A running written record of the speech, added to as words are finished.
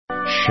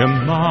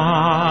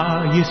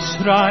Shema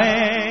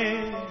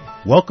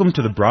Yisrael. Welcome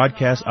to the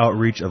broadcast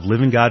outreach of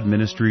Living God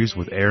Ministries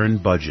with Aaron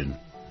Budgeon.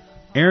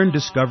 Aaron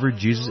discovered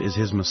Jesus is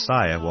his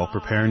Messiah while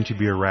preparing to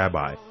be a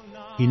rabbi.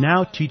 He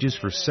now teaches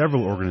for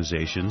several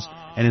organizations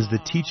and is the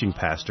teaching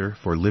pastor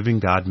for Living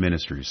God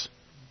Ministries.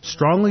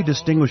 Strongly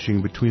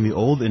distinguishing between the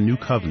Old and New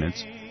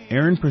Covenants,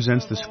 Aaron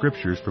presents the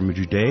Scriptures from a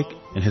Judaic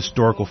and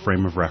historical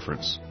frame of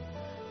reference.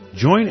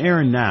 Join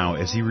Aaron now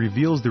as he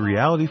reveals the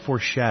reality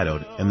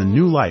foreshadowed and the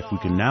new life we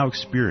can now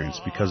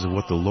experience because of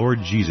what the Lord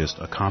Jesus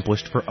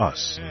accomplished for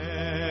us.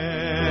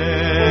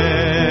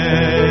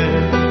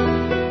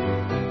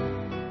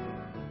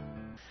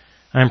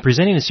 I'm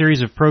presenting a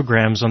series of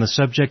programs on the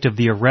subject of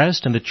the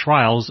arrest and the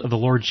trials of the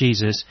Lord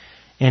Jesus,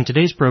 and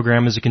today's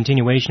program is a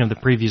continuation of the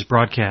previous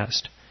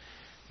broadcast.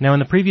 Now, in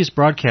the previous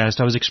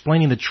broadcast, I was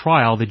explaining the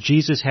trial that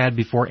Jesus had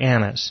before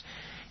Annas.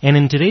 And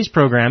in today's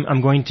program,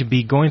 I'm going to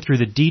be going through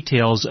the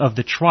details of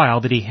the trial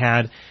that he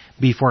had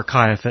before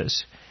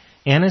Caiaphas.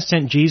 Annas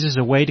sent Jesus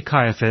away to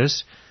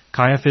Caiaphas.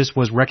 Caiaphas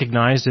was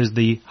recognized as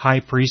the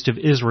high priest of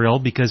Israel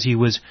because he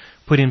was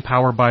put in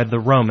power by the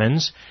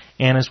Romans.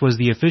 Annas was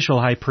the official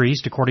high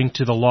priest according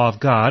to the law of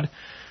God.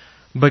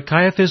 But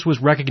Caiaphas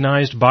was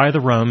recognized by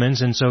the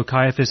Romans, and so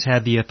Caiaphas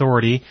had the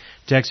authority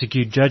to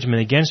execute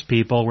judgment against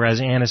people,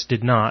 whereas Annas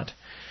did not.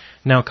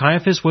 Now,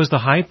 Caiaphas was the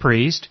high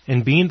priest,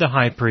 and being the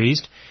high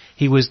priest,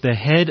 he was the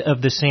head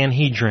of the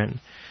Sanhedrin.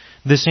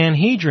 The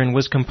Sanhedrin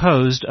was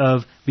composed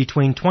of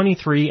between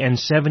 23 and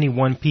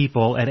 71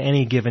 people at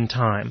any given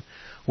time.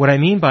 What I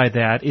mean by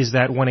that is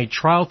that when a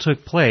trial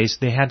took place,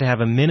 they had to have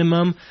a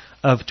minimum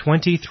of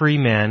 23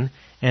 men,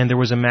 and there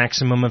was a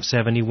maximum of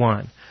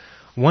 71.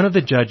 One of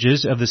the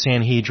judges of the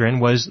Sanhedrin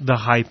was the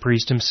high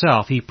priest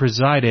himself. He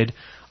presided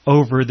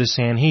over the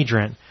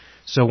Sanhedrin.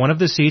 So one of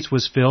the seats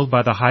was filled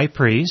by the high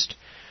priest.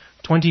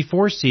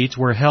 24 seats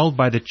were held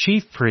by the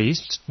chief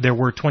priests. There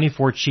were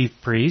 24 chief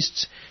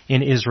priests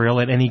in Israel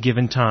at any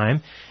given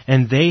time,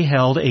 and they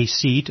held a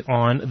seat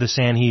on the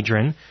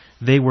Sanhedrin.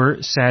 They were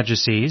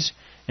Sadducees.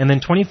 And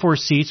then 24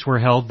 seats were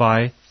held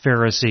by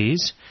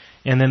Pharisees,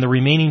 and then the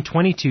remaining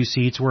 22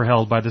 seats were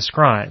held by the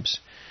scribes.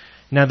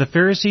 Now, the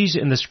Pharisees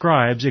and the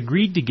scribes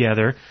agreed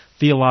together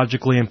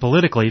theologically and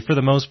politically for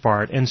the most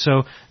part, and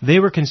so they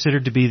were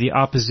considered to be the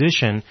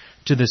opposition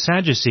to the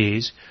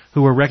Sadducees,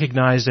 who were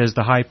recognized as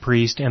the high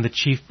priest and the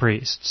chief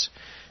priests.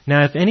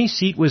 Now, if any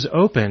seat was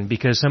open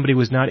because somebody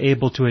was not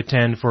able to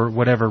attend for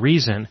whatever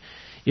reason,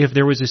 if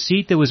there was a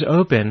seat that was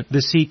open,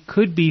 the seat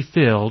could be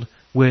filled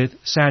with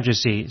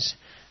Sadducees.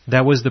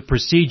 That was the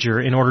procedure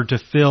in order to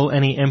fill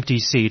any empty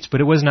seats,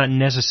 but it was not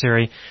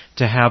necessary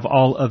to have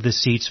all of the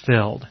seats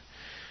filled.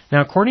 Now,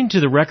 according to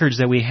the records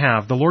that we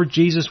have, the Lord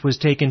Jesus was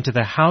taken to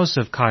the house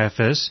of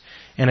Caiaphas,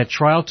 and a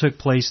trial took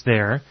place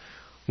there.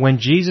 When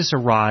Jesus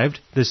arrived,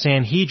 the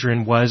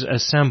Sanhedrin was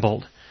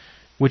assembled,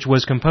 which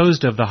was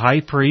composed of the high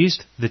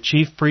priest. The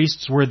chief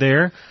priests were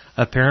there.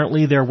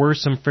 Apparently there were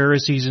some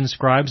Pharisees and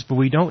scribes, but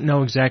we don't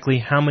know exactly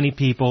how many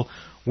people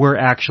were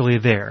actually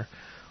there.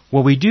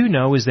 What we do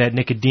know is that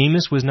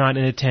Nicodemus was not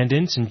in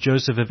attendance and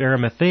Joseph of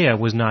Arimathea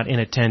was not in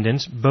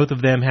attendance. Both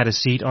of them had a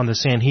seat on the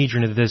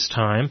Sanhedrin at this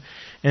time,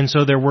 and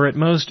so there were at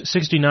most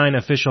 69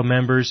 official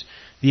members.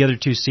 The other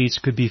two seats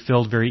could be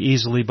filled very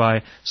easily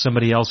by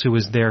somebody else who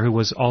was there who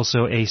was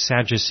also a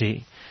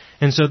Sadducee.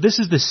 And so this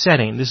is the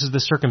setting, this is the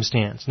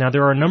circumstance. Now,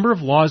 there are a number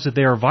of laws that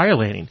they are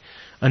violating,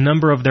 a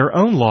number of their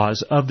own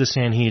laws of the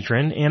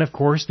Sanhedrin, and of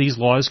course these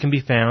laws can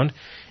be found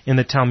in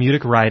the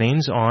Talmudic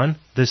writings on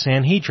the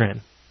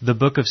Sanhedrin. The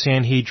book of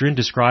Sanhedrin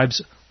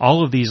describes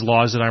all of these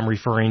laws that I'm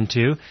referring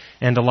to,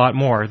 and a lot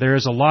more. There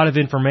is a lot of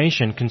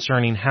information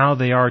concerning how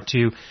they are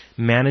to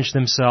manage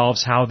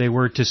themselves, how they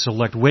were to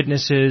select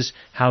witnesses,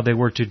 how they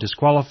were to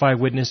disqualify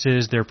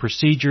witnesses, their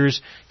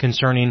procedures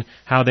concerning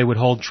how they would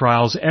hold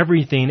trials.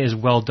 Everything is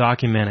well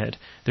documented.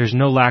 There's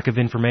no lack of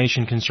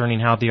information concerning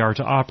how they are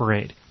to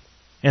operate.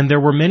 And there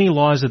were many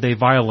laws that they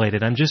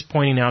violated. I'm just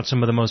pointing out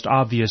some of the most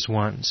obvious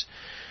ones.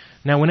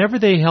 Now, whenever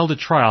they held a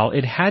trial,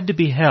 it had to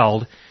be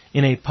held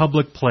in a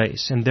public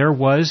place, and there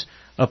was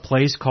a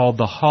place called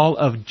the Hall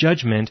of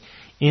Judgment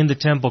in the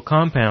temple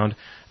compound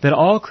that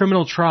all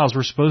criminal trials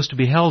were supposed to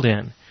be held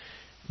in.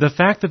 The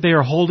fact that they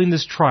are holding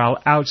this trial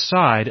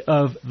outside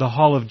of the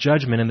Hall of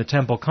Judgment in the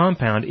temple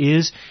compound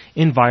is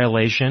in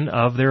violation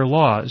of their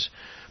laws.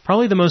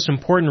 Probably the most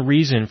important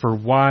reason for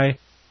why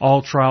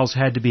all trials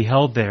had to be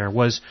held there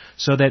was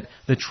so that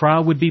the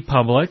trial would be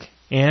public,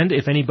 and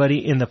if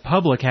anybody in the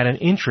public had an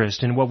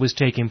interest in what was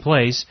taking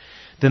place,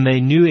 then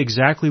they knew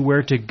exactly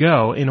where to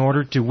go in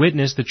order to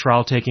witness the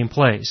trial taking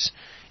place.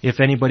 If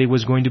anybody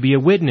was going to be a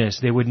witness,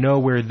 they would know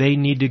where they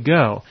need to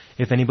go.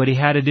 If anybody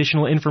had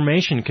additional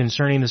information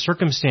concerning the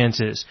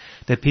circumstances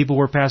that people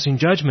were passing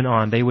judgment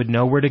on, they would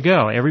know where to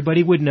go.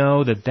 Everybody would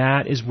know that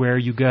that is where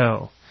you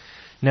go.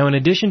 Now, in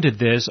addition to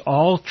this,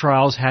 all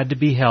trials had to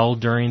be held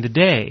during the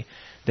day.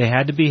 They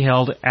had to be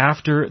held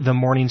after the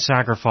morning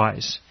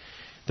sacrifice.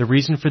 The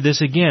reason for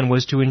this, again,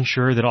 was to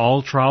ensure that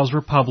all trials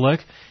were public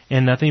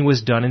and nothing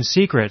was done in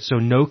secret, so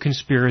no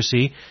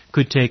conspiracy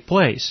could take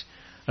place.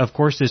 Of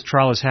course, this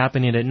trial is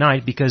happening at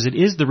night because it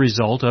is the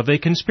result of a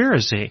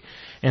conspiracy.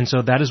 And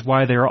so that is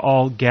why they are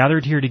all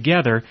gathered here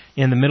together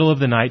in the middle of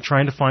the night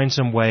trying to find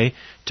some way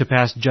to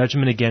pass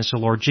judgment against the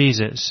Lord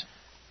Jesus.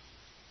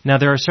 Now,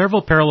 there are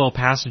several parallel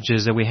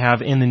passages that we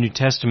have in the New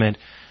Testament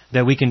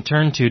that we can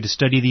turn to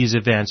study these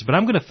events, but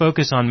I'm going to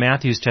focus on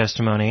Matthew's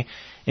testimony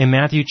in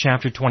Matthew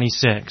chapter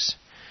 26.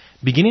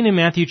 Beginning in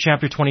Matthew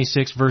chapter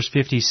 26, verse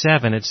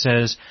 57, it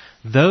says,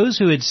 "Those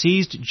who had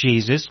seized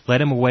Jesus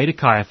led him away to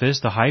Caiaphas,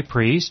 the high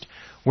priest,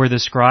 where the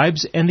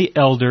scribes and the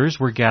elders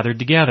were gathered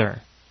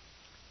together."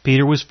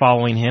 Peter was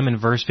following him in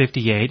verse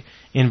 58.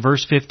 In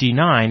verse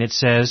 59, it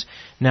says,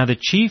 "Now the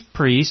chief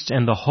priests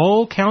and the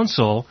whole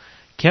council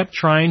kept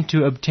trying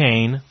to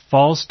obtain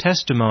false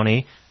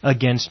testimony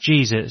against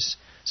Jesus,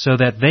 so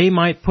that they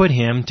might put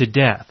him to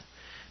death."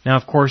 Now,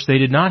 of course, they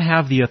did not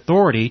have the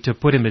authority to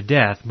put him to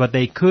death, but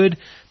they could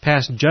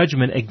pass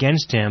judgment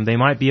against him. They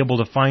might be able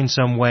to find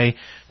some way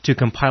to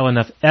compile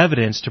enough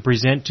evidence to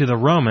present to the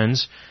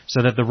Romans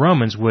so that the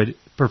Romans would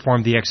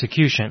perform the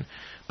execution.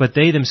 But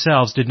they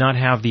themselves did not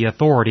have the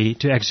authority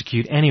to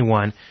execute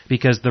anyone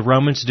because the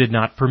Romans did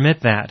not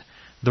permit that.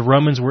 The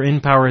Romans were in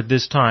power at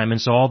this time, and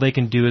so all they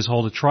can do is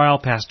hold a trial,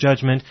 pass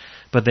judgment,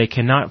 but they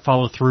cannot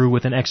follow through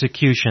with an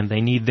execution.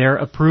 They need their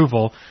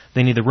approval,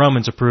 they need the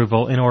Romans'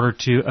 approval in order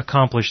to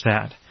accomplish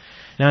that.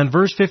 Now in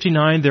verse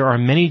 59, there are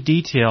many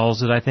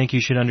details that I think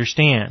you should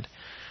understand.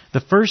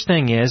 The first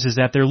thing is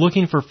that they're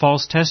looking for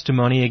false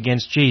testimony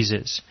against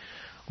Jesus.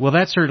 Well,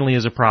 that certainly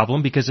is a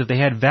problem, because if they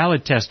had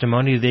valid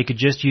testimony, they could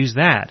just use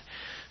that.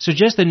 So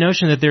just the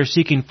notion that they're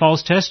seeking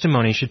false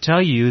testimony should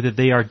tell you that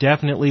they are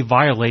definitely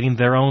violating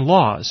their own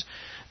laws.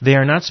 They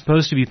are not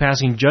supposed to be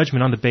passing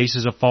judgment on the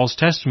basis of false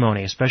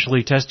testimony,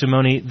 especially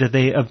testimony that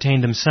they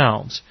obtained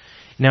themselves.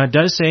 Now it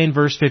does say in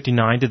verse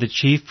 59 that the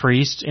chief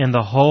priests and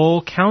the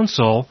whole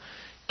council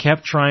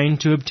kept trying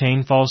to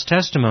obtain false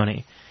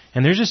testimony.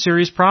 And there's a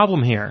serious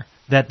problem here,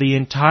 that the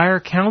entire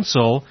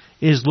council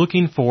is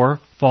looking for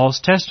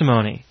false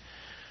testimony.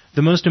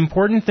 The most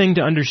important thing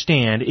to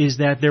understand is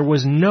that there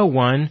was no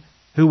one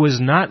who was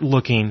not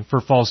looking for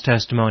false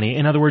testimony.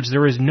 In other words,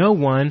 there is no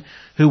one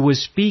who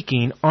was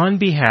speaking on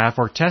behalf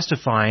or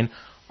testifying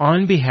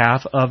on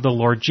behalf of the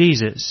Lord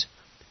Jesus.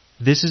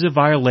 This is a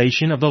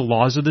violation of the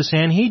laws of the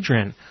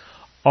Sanhedrin.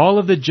 All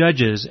of the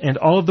judges and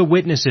all of the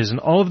witnesses and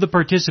all of the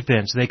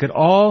participants, they could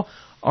all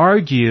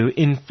argue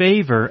in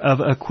favor of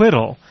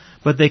acquittal,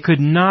 but they could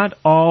not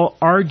all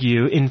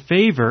argue in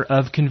favor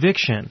of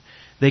conviction.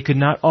 They could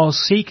not all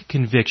seek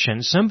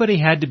conviction. Somebody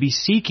had to be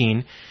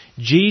seeking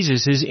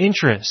Jesus'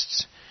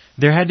 interests.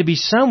 There had to be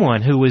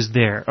someone who was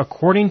there.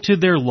 According to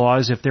their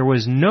laws, if there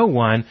was no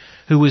one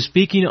who was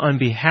speaking on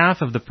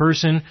behalf of the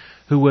person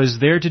who was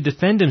there to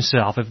defend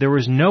himself, if there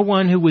was no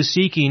one who was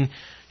seeking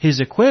his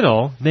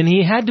acquittal, then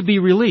he had to be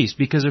released,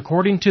 because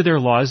according to their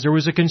laws, there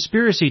was a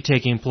conspiracy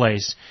taking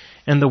place,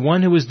 and the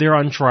one who was there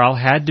on trial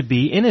had to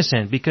be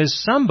innocent, because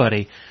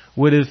somebody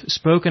would have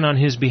spoken on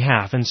his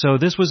behalf. And so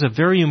this was a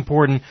very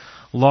important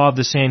law of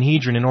the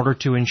Sanhedrin in order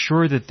to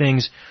ensure that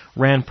things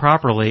ran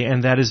properly,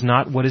 and that is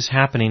not what is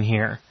happening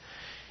here.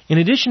 In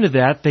addition to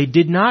that, they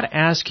did not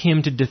ask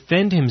him to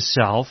defend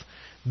himself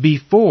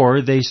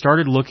before they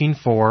started looking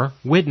for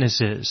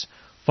witnesses.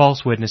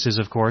 False witnesses,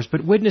 of course,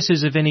 but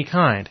witnesses of any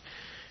kind.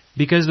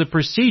 Because the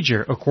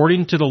procedure,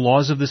 according to the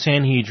laws of the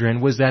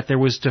Sanhedrin, was that there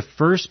was to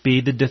first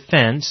be the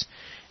defense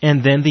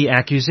and then the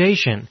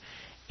accusation.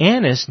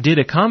 Annas did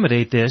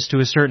accommodate this to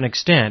a certain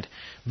extent,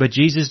 but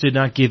Jesus did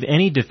not give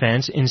any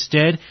defense.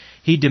 Instead,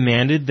 he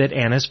demanded that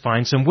Annas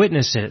find some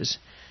witnesses.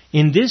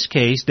 In this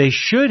case, they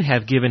should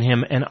have given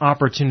him an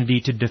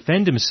opportunity to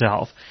defend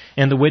himself,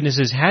 and the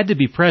witnesses had to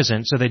be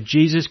present so that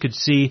Jesus could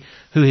see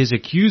who his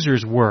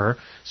accusers were,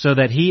 so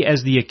that he,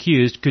 as the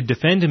accused, could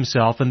defend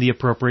himself in the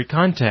appropriate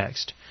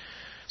context.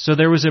 So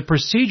there was a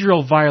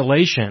procedural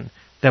violation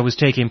that was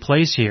taking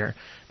place here,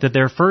 that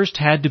there first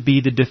had to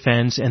be the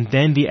defense and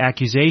then the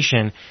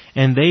accusation,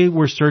 and they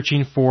were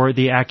searching for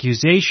the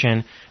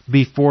accusation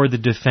before the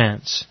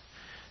defense.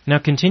 Now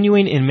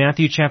continuing in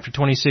Matthew chapter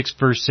 26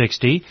 verse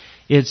 60,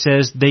 it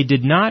says, "They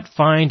did not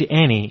find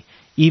any,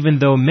 even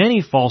though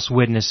many false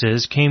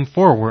witnesses came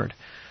forward.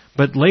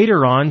 But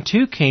later on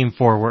 2 came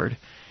forward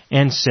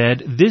and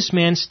said, 'This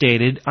man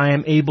stated, I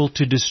am able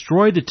to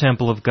destroy the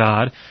temple of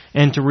God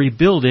and to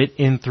rebuild it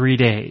in 3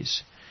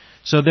 days.'"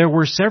 So there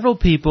were several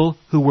people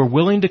who were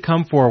willing to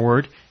come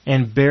forward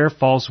and bear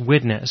false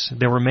witness.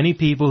 There were many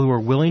people who were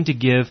willing to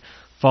give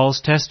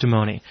false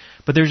testimony.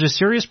 But there's a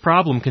serious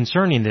problem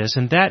concerning this,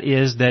 and that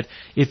is that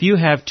if you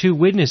have 2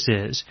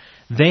 witnesses,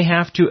 they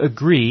have to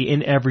agree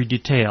in every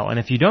detail. And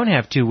if you don't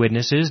have 2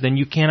 witnesses, then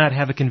you cannot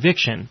have a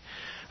conviction.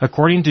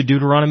 According to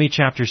Deuteronomy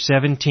chapter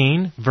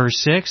 17, verse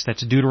 6,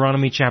 that's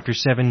Deuteronomy chapter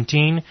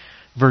 17,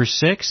 verse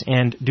 6,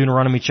 and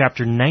Deuteronomy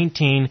chapter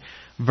 19,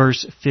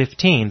 verse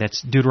 15,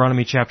 that's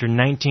Deuteronomy chapter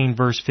 19,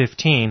 verse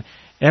 15,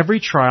 every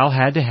trial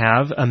had to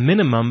have a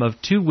minimum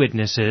of 2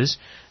 witnesses.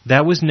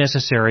 That was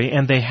necessary,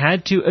 and they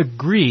had to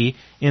agree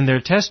in their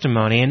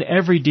testimony in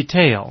every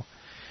detail.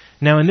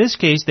 Now in this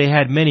case, they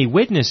had many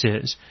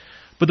witnesses,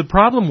 But the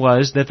problem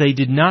was that they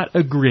did not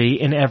agree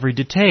in every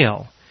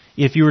detail.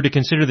 If you were to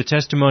consider the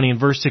testimony in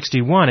verse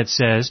 61, it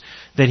says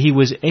that he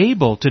was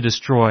able to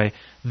destroy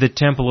the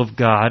temple of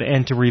God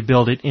and to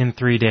rebuild it in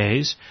 3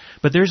 days.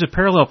 But there's a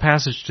parallel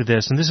passage to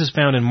this, and this is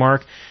found in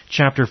Mark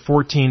chapter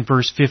 14,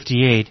 verse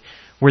 58,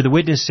 where the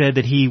witness said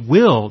that he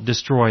will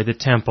destroy the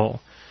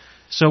temple.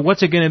 So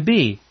what's it going to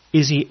be?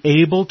 Is he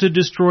able to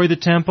destroy the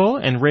temple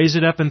and raise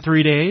it up in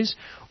 3 days?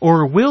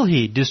 Or will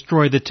he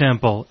destroy the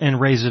temple and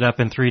raise it up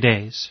in 3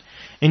 days?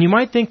 And you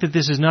might think that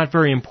this is not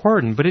very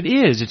important, but it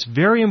is. It's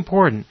very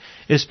important,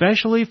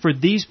 especially for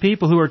these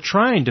people who are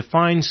trying to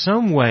find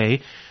some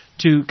way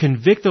to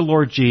convict the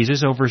Lord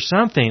Jesus over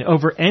something,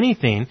 over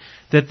anything,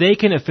 that they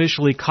can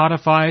officially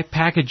codify,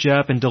 package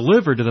up, and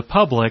deliver to the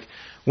public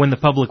when the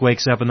public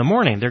wakes up in the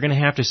morning. They're going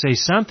to have to say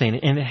something,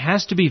 and it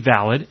has to be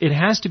valid. It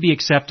has to be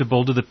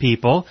acceptable to the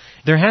people.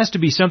 There has to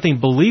be something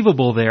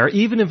believable there.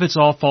 Even if it's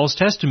all false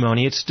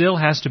testimony, it still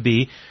has to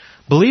be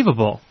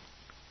believable.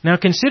 Now,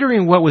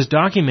 considering what was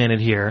documented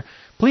here,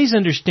 please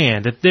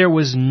understand that there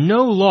was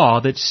no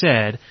law that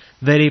said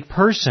that a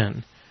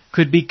person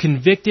could be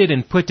convicted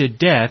and put to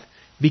death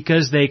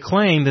because they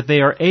claim that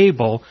they are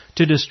able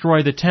to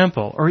destroy the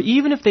temple, or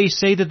even if they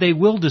say that they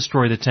will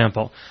destroy the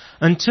temple.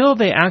 Until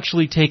they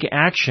actually take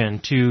action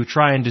to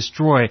try and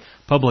destroy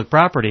public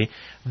property,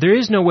 there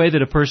is no way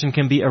that a person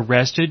can be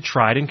arrested,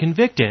 tried, and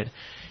convicted.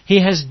 He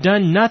has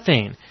done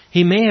nothing.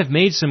 He may have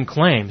made some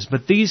claims,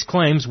 but these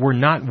claims were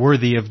not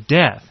worthy of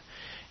death.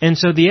 And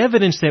so the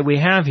evidence that we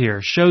have here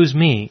shows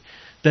me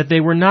that they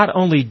were not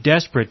only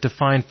desperate to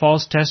find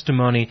false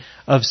testimony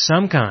of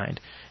some kind,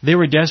 they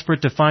were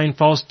desperate to find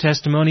false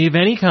testimony of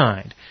any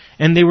kind.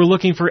 And they were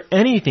looking for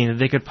anything that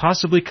they could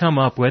possibly come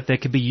up with that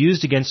could be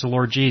used against the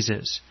Lord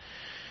Jesus.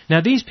 Now,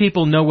 these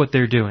people know what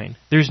they're doing.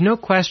 There's no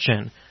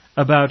question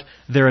about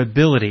their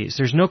abilities.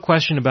 There's no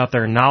question about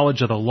their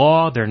knowledge of the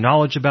law, their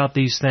knowledge about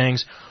these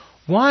things.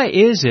 Why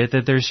is it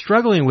that they're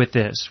struggling with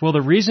this? Well,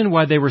 the reason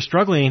why they were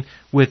struggling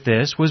with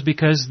this was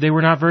because they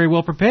were not very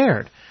well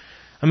prepared.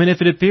 I mean,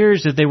 if it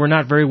appears that they were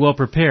not very well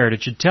prepared,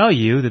 it should tell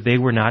you that they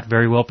were not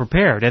very well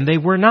prepared, and they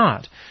were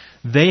not.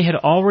 They had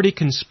already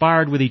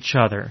conspired with each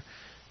other.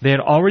 They had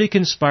already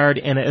conspired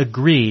and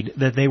agreed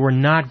that they were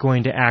not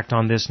going to act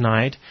on this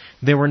night.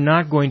 They were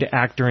not going to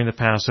act during the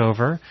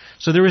Passover.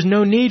 So there was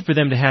no need for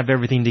them to have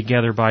everything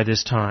together by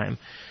this time.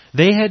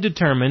 They had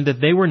determined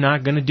that they were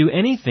not going to do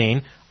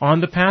anything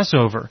on the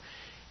Passover.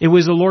 It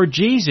was the Lord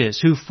Jesus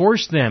who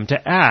forced them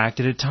to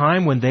act at a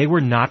time when they were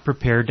not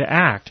prepared to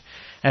act,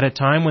 at a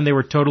time when they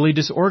were totally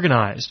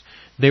disorganized.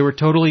 They were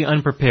totally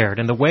unprepared.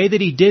 And the way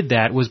that he did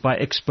that was by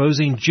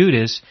exposing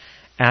Judas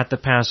at the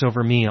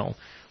Passover meal.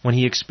 When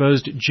he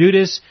exposed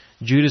Judas,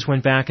 Judas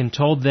went back and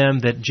told them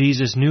that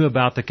Jesus knew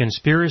about the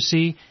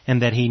conspiracy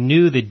and that he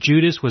knew that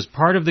Judas was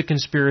part of the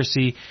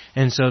conspiracy,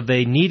 and so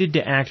they needed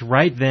to act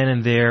right then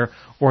and there,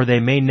 or they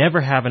may never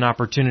have an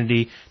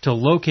opportunity to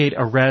locate,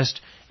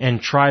 arrest,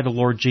 and try the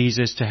Lord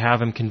Jesus to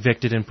have him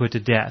convicted and put to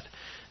death.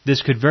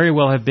 This could very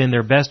well have been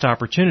their best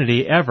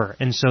opportunity ever,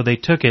 and so they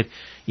took it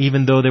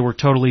even though they were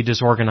totally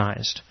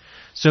disorganized.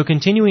 So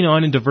continuing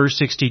on into verse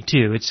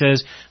 62, it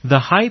says, "The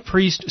high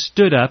priest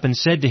stood up and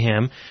said to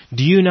him,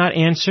 'Do you not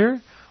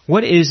answer?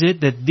 What is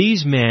it that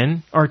these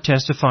men are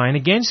testifying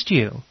against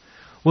you?'"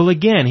 Well,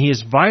 again, he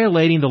is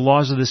violating the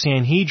laws of the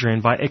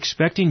Sanhedrin by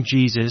expecting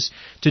Jesus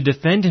to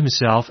defend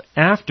himself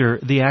after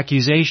the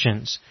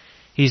accusations.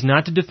 He's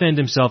not to defend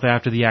himself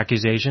after the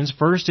accusations.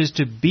 First is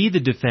to be the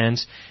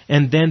defense,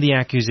 and then the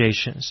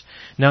accusations.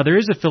 Now, there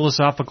is a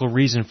philosophical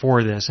reason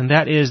for this, and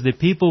that is that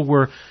people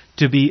were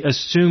to be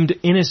assumed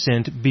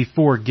innocent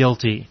before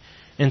guilty.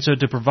 And so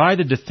to provide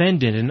the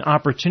defendant an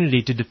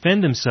opportunity to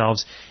defend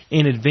themselves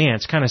in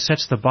advance kind of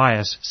sets the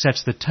bias,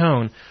 sets the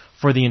tone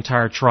for the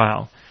entire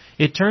trial.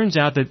 It turns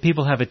out that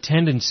people have a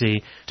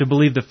tendency to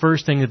believe the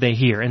first thing that they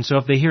hear. And so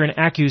if they hear an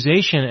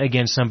accusation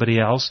against somebody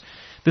else,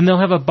 then they'll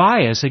have a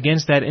bias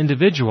against that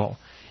individual.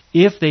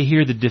 If they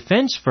hear the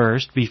defense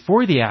first,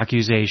 before the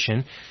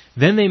accusation,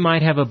 then they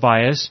might have a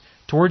bias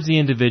towards the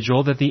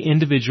individual that the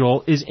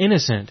individual is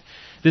innocent.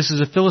 This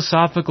is a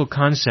philosophical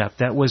concept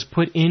that was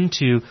put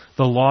into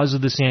the laws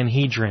of the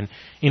Sanhedrin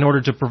in order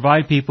to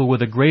provide people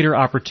with a greater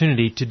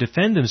opportunity to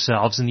defend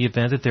themselves in the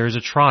event that there is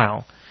a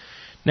trial.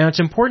 Now, it's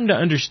important to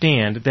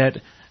understand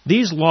that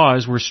these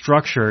laws were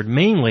structured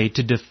mainly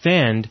to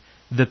defend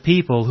the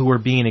people who were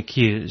being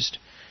accused.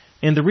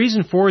 And the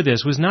reason for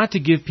this was not to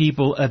give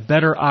people a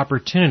better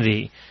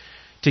opportunity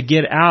to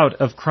get out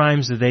of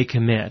crimes that they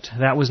commit.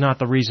 That was not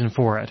the reason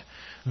for it.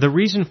 The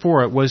reason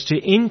for it was to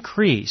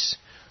increase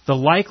the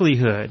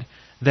likelihood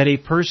that a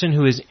person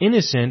who is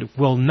innocent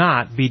will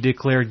not be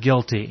declared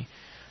guilty.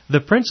 The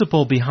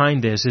principle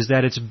behind this is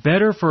that it's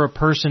better for a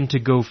person to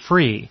go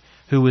free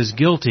who is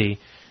guilty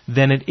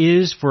than it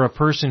is for a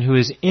person who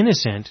is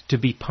innocent to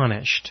be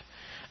punished.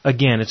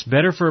 Again, it's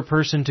better for a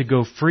person to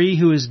go free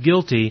who is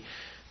guilty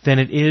than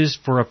it is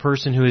for a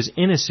person who is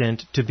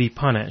innocent to be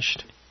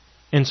punished.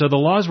 And so the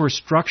laws were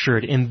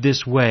structured in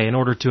this way in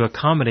order to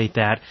accommodate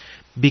that,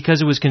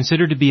 because it was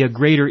considered to be a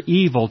greater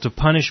evil to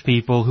punish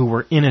people who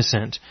were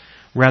innocent.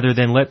 rather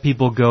than let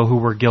people go who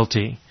were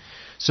guilty.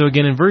 So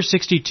again, in verse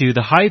 62,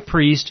 the high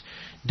priest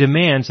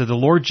demands that the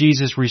Lord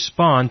Jesus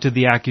respond to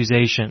the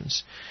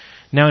accusations.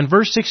 Now in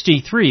verse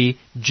 63,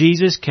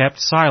 Jesus kept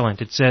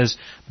silent. It says,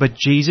 "But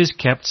Jesus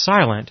kept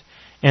silent.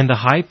 And the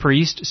high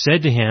priest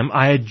said to him,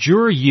 I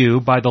adjure you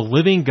by the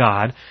living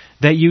God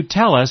that you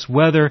tell us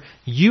whether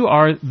you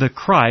are the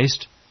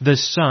Christ, the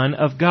Son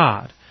of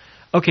God."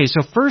 Okay,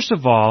 so first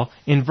of all,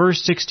 in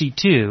verse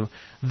 62,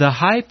 the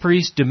high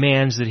priest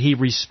demands that he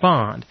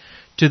respond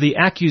to the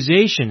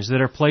accusations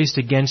that are placed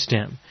against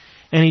him.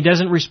 And he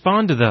doesn't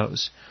respond to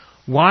those.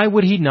 Why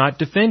would he not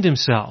defend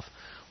himself?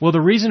 Well,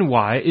 the reason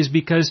why is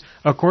because,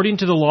 according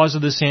to the laws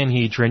of the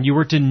Sanhedrin, you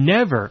were to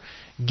never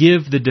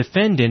give the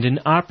defendant an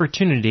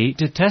opportunity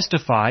to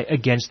testify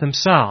against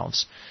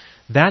themselves.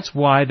 That's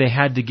why they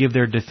had to give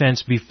their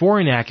defense before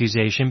an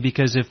accusation,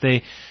 because if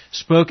they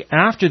spoke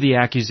after the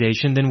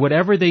accusation, then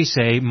whatever they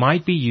say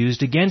might be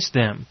used against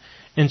them.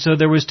 And so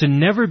there was to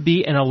never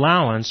be an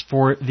allowance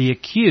for the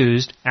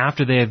accused,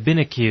 after they have been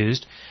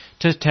accused,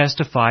 to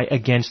testify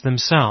against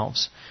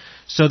themselves.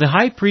 So the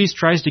high priest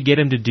tries to get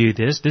him to do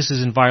this. This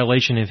is in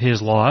violation of his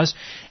laws.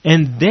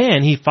 And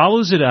then he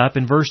follows it up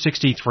in verse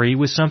 63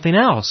 with something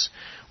else,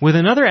 with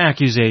another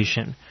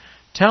accusation.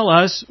 Tell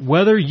us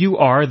whether you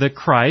are the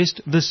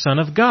Christ, the Son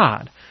of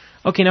God.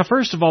 Okay, now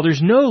first of all,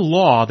 there's no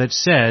law that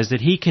says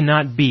that he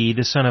cannot be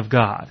the Son of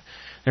God.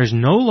 There's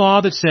no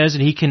law that says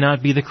that he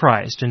cannot be the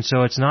Christ. And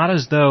so it's not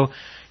as though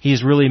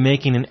he's really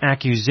making an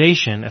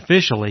accusation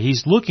officially.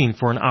 He's looking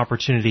for an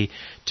opportunity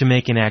to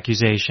make an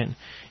accusation.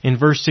 In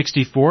verse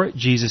 64,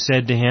 Jesus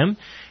said to him,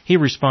 he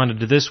responded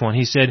to this one,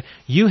 he said,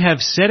 "You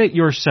have said it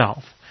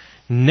yourself.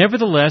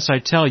 Nevertheless, I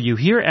tell you,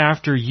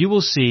 hereafter you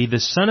will see the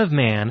Son of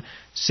Man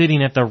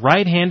sitting at the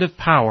right hand of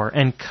power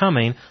and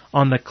coming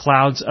on the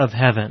clouds of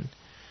heaven."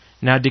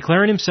 Now,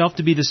 declaring himself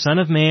to be the Son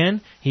of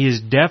Man, he is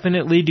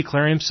definitely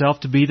declaring himself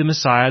to be the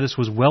Messiah. This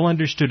was well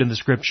understood in the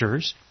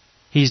Scriptures.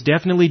 He's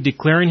definitely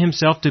declaring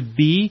himself to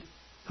be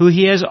who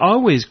he has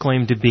always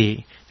claimed to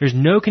be. There's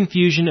no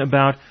confusion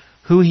about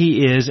who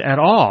he is at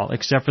all,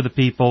 except for the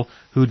people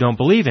who don't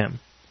believe him.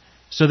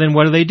 So then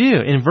what do?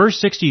 In verse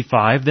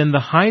 65, then the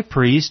high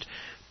priest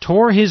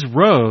tore his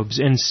robes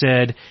and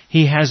said,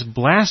 "He has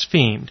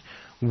blasphemed.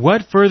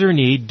 What further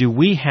need do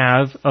we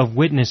have of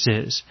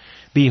witnesses?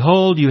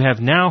 Behold, you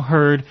have now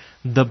heard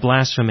the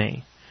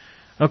blasphemy."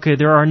 Okay,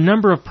 there are a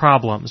number of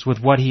problems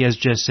with what he has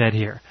just said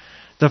here.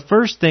 The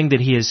first thing that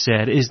he has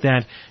said is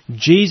that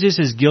Jesus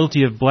is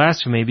guilty of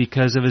blasphemy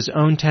because of his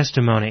own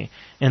testimony,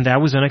 and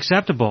that was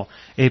unacceptable.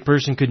 A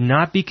person could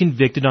not be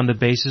convicted on the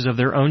basis of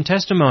their own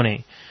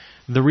testimony.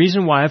 The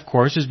reason why, of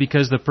course, is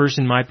because the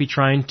person might be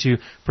trying to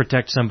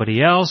protect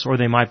somebody else, or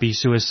they might be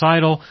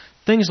suicidal,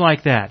 things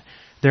like that.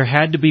 There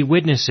had to be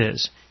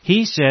witnesses.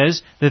 He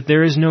says that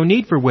there is no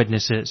need for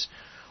witnesses.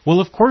 Well,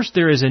 of course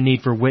there is a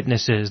need for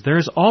witnesses. There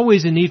is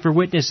always a need for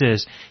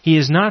witnesses. He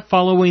is not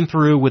following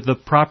through with the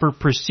proper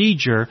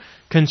procedure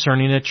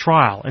concerning a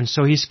trial. And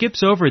so he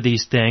skips over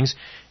these things,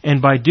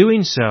 and by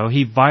doing so,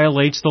 he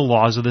violates the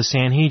laws of the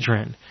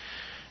Sanhedrin.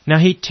 Now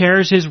he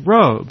tears his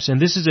robes, and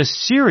this is a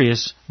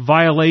serious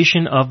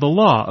violation of the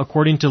law,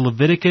 according to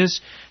Leviticus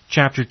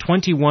chapter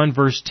 21,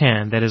 verse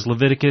 10. That is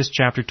Leviticus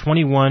chapter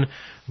 21,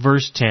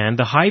 verse 10.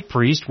 The high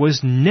priest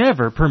was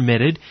never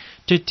permitted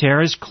to tear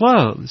his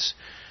clothes.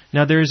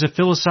 Now there is a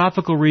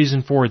philosophical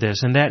reason for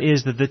this, and that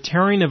is that the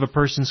tearing of a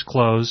person's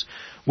clothes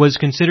was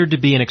considered to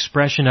be an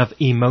expression of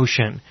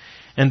emotion.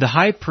 And the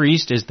high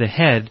priest is the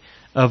head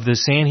of the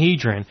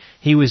Sanhedrin.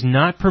 He was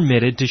not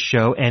permitted to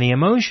show any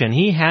emotion.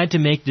 He had to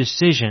make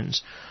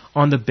decisions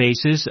on the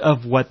basis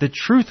of what the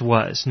truth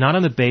was, not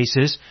on the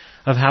basis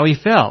of how he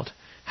felt.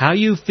 How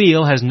you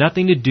feel has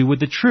nothing to do with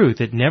the truth.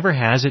 It never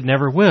has, it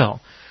never will.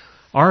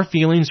 Our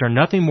feelings are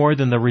nothing more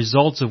than the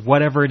results of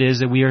whatever it is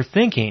that we are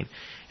thinking.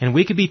 And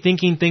we could be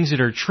thinking things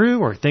that are true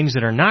or things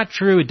that are not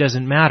true. It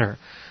doesn't matter.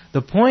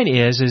 The point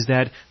is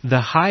that the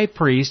high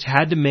priest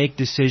had to make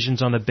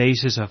decisions on the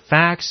basis of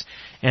facts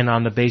and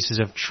on the basis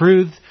of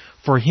truth.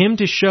 For him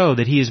to show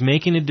that he is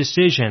making a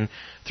decision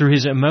through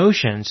his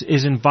emotions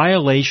is in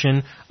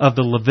violation of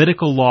the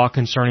Levitical law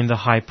concerning the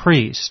high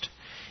priest.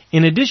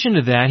 In addition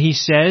to that, he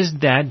says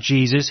that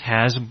Jesus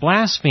has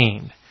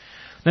blasphemed.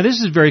 Now this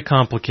is very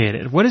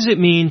complicated. What does it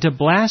mean to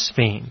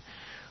blaspheme?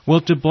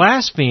 Well, to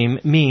blaspheme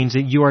means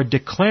that you are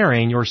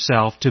declaring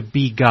yourself to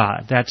be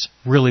God. That's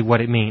really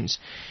what it means.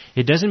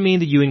 It doesn't mean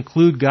that you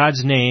include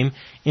God's name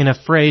in a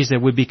phrase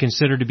that would be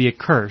considered to be a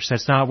curse.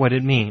 That's not what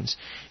it means.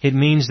 It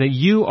means that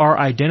you are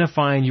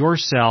identifying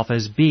yourself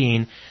as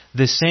being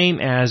the same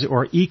as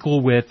or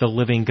equal with the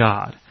living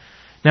God.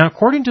 Now,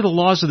 according to the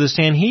laws of the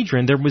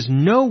Sanhedrin, there was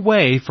no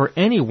way for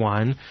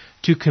anyone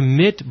to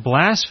commit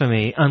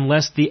blasphemy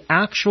unless the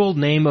actual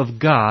name of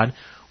God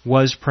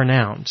was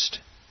pronounced.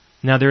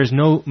 Now, there is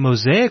no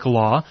Mosaic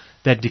law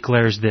that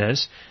declares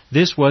this.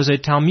 This was a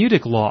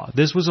Talmudic law.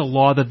 This was a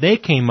law that they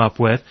came up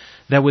with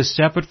that was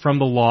separate from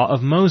the law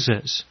of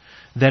Moses.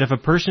 That if a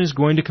person is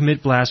going to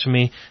commit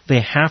blasphemy,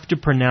 they have to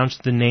pronounce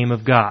the name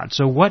of God.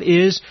 So what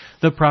is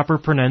the proper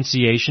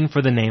pronunciation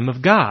for the name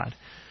of God?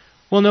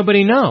 Well,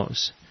 nobody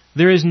knows.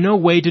 There is no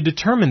way to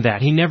determine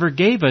that. He never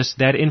gave us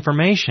that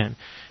information.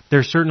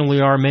 There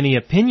certainly are many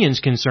opinions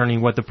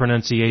concerning what the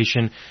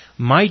pronunciation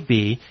might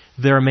be.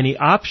 There are many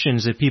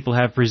options that people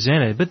have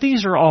presented, but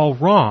these are all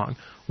wrong.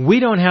 We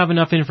don't have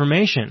enough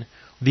information.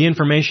 The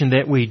information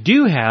that we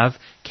do have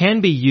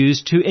can be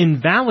used to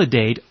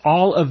invalidate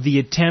all of the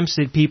attempts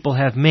that people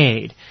have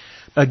made.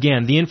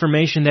 Again, the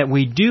information that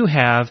we do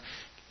have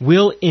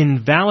will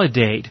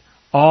invalidate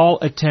all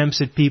attempts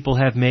that people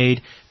have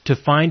made to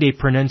find a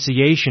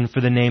pronunciation for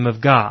the name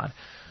of God.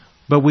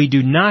 But we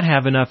do not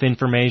have enough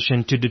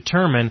information to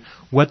determine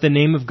what the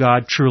name of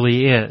God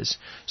truly is.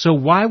 So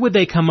why would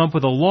they come up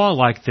with a law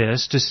like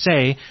this to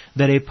say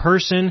that a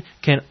person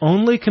can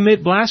only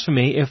commit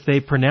blasphemy if they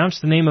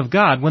pronounce the name of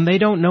God when they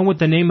don't know what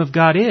the name of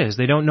God is?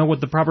 They don't know what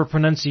the proper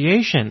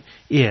pronunciation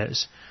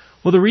is.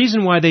 Well, the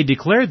reason why they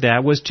declared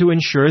that was to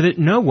ensure that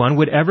no one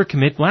would ever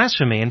commit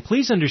blasphemy. And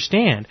please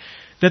understand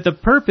that the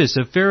purpose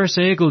of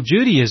Pharisaical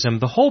Judaism,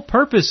 the whole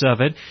purpose of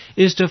it,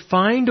 is to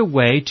find a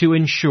way to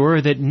ensure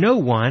that no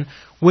one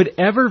would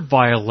ever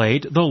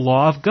violate the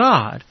law of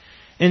God.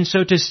 And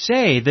so to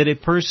say that a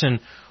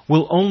person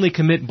will only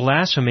commit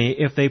blasphemy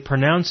if they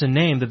pronounce a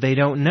name that they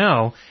don't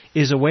know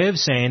is a way of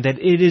saying that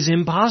it is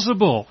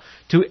impossible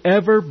to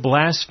ever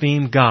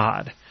blaspheme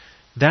God.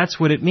 That's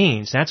what it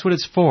means. That's what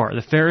it's for.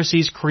 The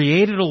Pharisees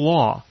created a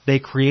law. They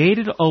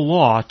created a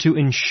law to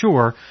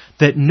ensure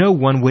that no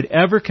one would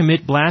ever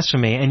commit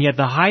blasphemy, and yet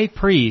the high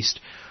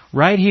priest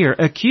right here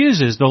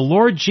accuses the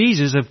Lord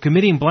Jesus of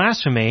committing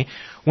blasphemy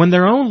when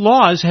their own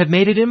laws have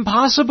made it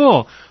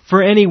impossible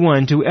for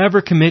anyone to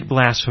ever commit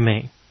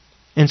blasphemy.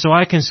 And so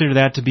I consider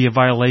that to be a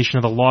violation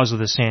of the laws of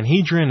the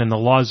Sanhedrin and the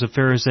laws of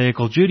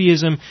Pharisaical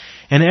Judaism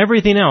and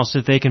everything else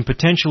that they can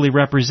potentially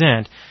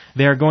represent.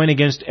 They are going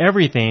against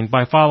everything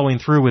by following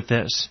through with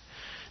this.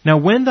 Now,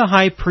 when the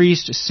high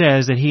priest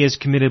says that he has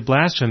committed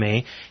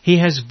blasphemy, he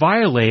has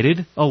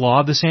violated a law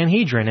of the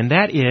Sanhedrin, and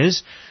that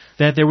is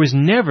that there was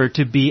never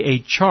to be a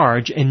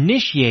charge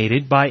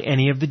initiated by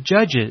any of the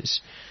judges.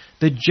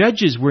 The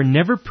judges were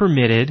never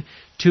permitted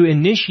to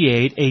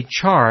initiate a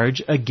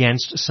charge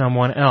against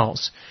someone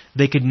else.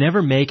 They could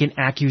never make an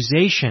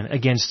accusation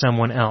against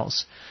someone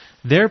else.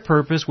 Their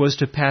purpose was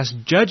to pass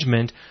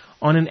judgment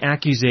on an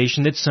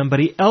accusation that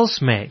somebody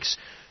else makes.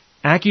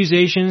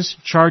 Accusations,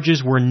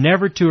 charges were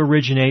never to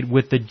originate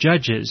with the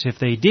judges. If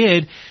they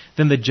did,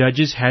 then the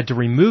judges had to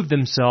remove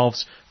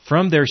themselves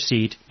from their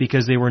seat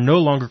because they were no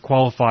longer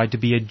qualified to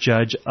be a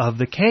judge of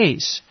the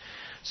case.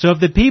 So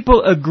if the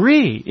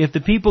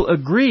people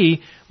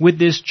agree with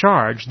this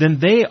charge, then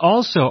they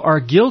also are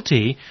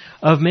guilty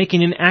of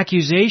making an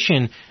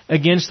accusation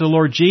against the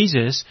Lord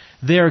Jesus.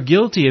 They are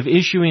guilty of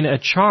issuing a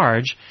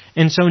charge,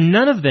 and so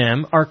none of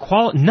them are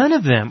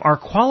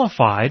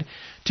qualified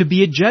to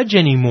be a judge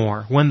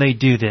anymore when they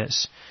do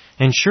this.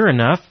 And sure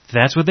enough,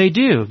 that's what they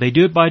do. They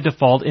do it by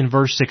default in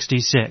verse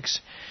 66.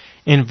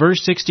 In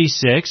verse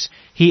 66,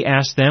 he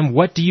asked them,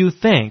 "What do you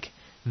think?"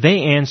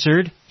 They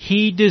answered,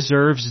 "He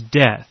deserves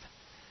death."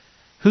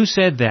 Who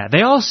said that?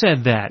 They all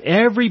said that.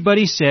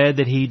 Everybody said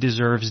that he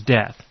deserves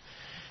death.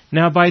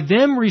 Now, by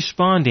them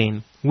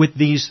responding with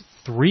these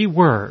three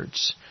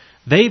words,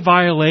 they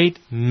violate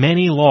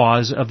many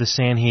laws of the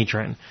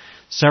Sanhedrin.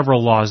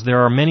 Several laws.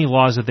 There are many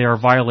laws that they are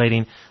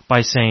violating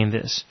by saying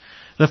this.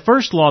 The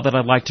first law that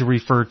I'd like to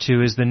refer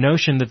to is the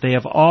notion that they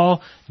have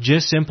all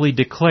just simply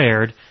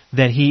declared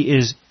that he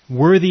is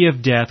worthy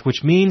of death,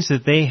 which means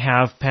that they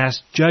have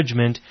passed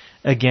judgment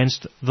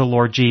against the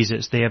Lord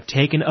Jesus. They have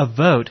taken a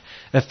vote,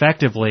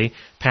 effectively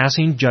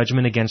passing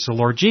judgment against the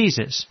Lord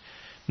Jesus.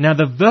 Now,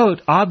 the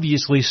vote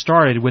obviously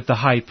started with the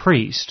high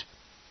priest.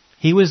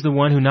 He was the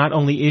one who not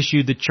only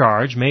issued the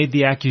charge, made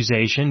the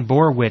accusation,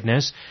 bore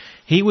witness.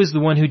 He was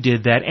the one who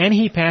did that, and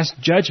he passed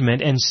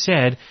judgment and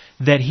said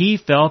that he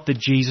felt that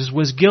Jesus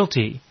was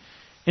guilty.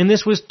 And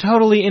this was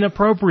totally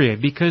inappropriate,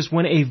 because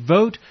when a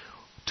vote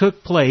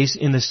took place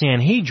in the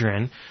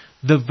Sanhedrin,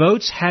 the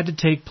votes had to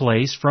take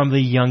place from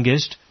the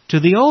youngest to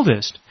the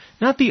oldest.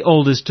 Not the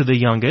oldest to the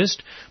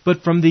youngest,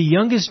 but from the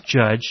youngest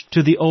judge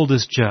to the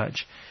oldest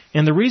judge.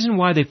 And the reason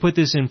why they put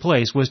this in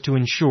place was to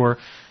ensure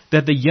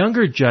that the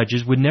younger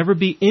judges would never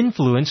be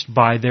influenced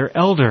by their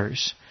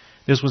elders.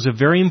 This was a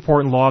very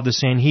important law of the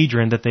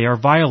Sanhedrin that they are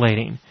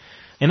violating.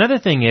 Another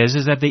thing is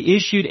that they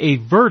issued a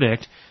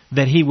verdict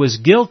that he was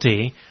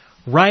guilty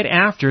right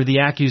after the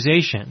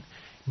accusation.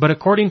 But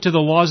according to the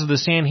laws of the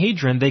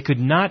Sanhedrin, they could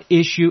not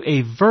issue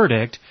a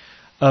verdict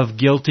of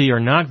guilty or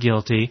not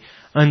guilty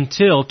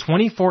until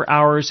 24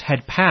 hours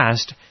had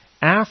passed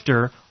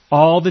after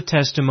all the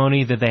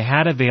testimony that they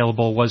had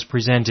available was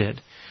presented.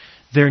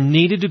 There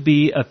needed to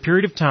be a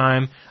period of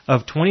time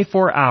of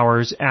 24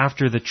 hours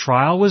after the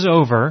trial was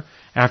over,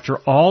 after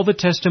all the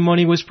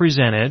testimony was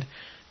presented.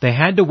 They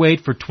had to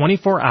wait for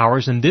 24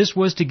 hours, and this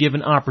was to give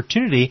an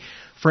opportunity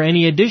for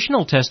any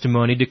additional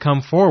testimony to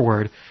come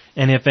forward.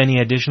 And if any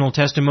additional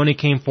testimony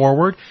came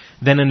forward,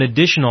 then an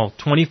additional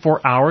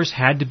 24 hours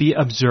had to be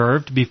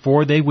observed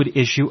before they would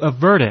issue a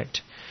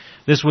verdict.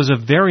 This was a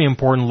very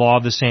important law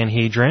of the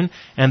Sanhedrin,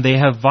 and they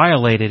have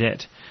violated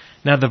it.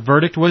 Now the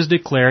verdict was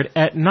declared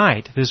at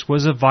night. This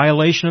was a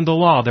violation of the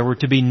law. There were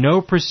to be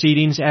no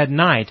proceedings at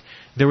night.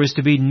 There was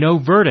to be no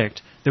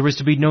verdict. There was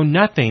to be no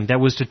nothing that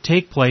was to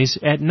take place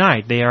at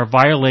night. They are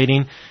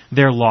violating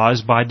their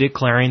laws by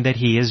declaring that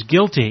he is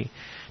guilty.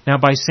 Now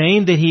by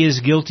saying that he is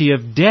guilty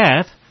of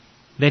death,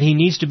 that he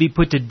needs to be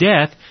put to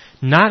death,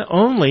 not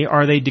only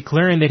are they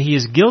declaring that he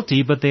is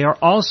guilty, but they are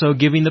also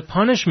giving the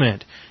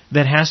punishment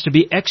that has to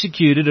be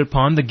executed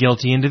upon the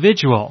guilty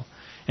individual.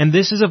 And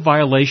this is a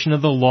violation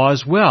of the law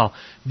as well.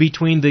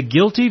 Between the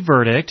guilty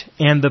verdict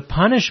and the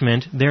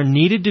punishment, there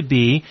needed to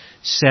be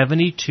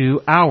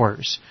 72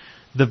 hours.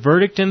 The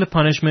verdict and the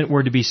punishment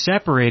were to be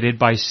separated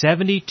by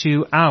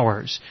 72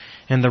 hours.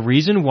 And the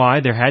reason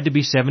why there had to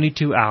be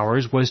 72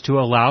 hours was to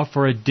allow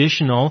for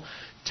additional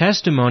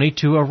testimony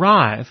to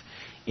arrive.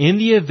 In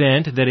the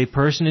event that a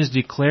person is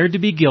declared to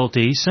be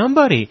guilty,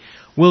 somebody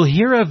will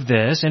hear of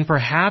this, and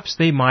perhaps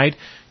they might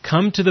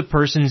come to the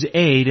person's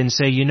aid and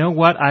say, you know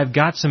what, I've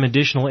got some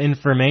additional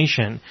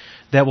information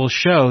that will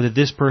show that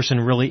this person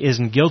really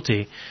isn't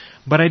guilty.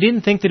 But I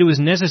didn't think that it was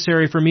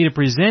necessary for me to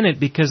present it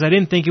because I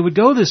didn't think it would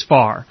go this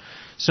far.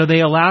 So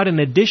they allowed an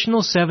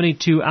additional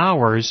 72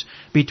 hours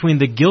between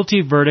the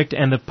guilty verdict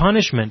and the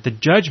punishment, the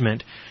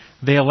judgment.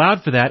 They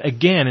allowed for that,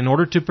 again, in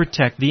order to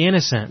protect the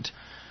innocent.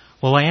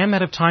 Well, I am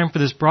out of time for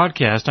this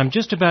broadcast. I'm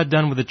just about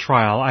done with the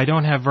trial. I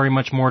don't have very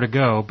much more to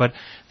go, but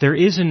there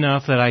is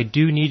enough that I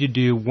do need to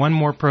do one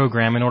more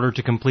program in order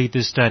to complete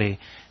this study.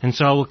 And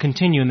so I will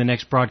continue in the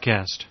next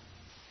broadcast.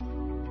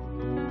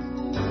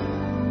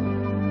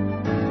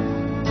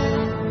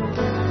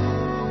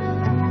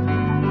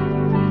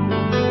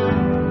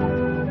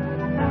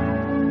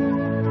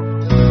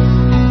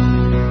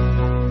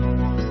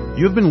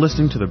 You have been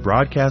listening to the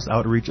broadcast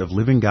outreach of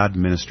Living God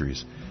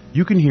Ministries.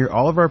 You can hear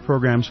all of our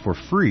programs for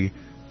free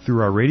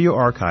through our radio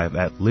archive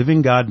at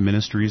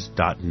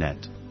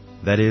livinggodministries.net.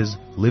 That is,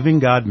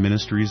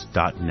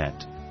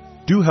 livinggodministries.net.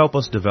 Do help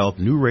us develop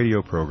new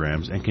radio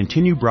programs and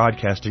continue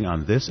broadcasting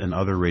on this and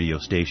other radio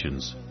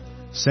stations.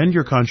 Send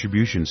your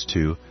contributions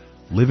to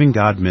Living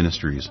God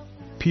Ministries,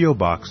 P.O.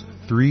 Box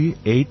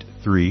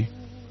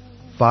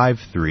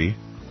 38353,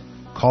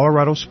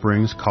 Colorado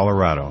Springs,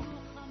 Colorado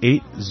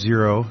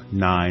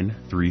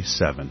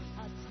 80937.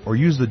 Or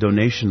use the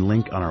donation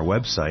link on our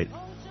website,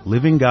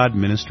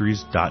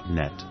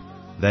 livinggodministries.net.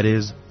 That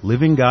is,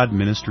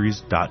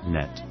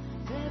 livinggodministries.net.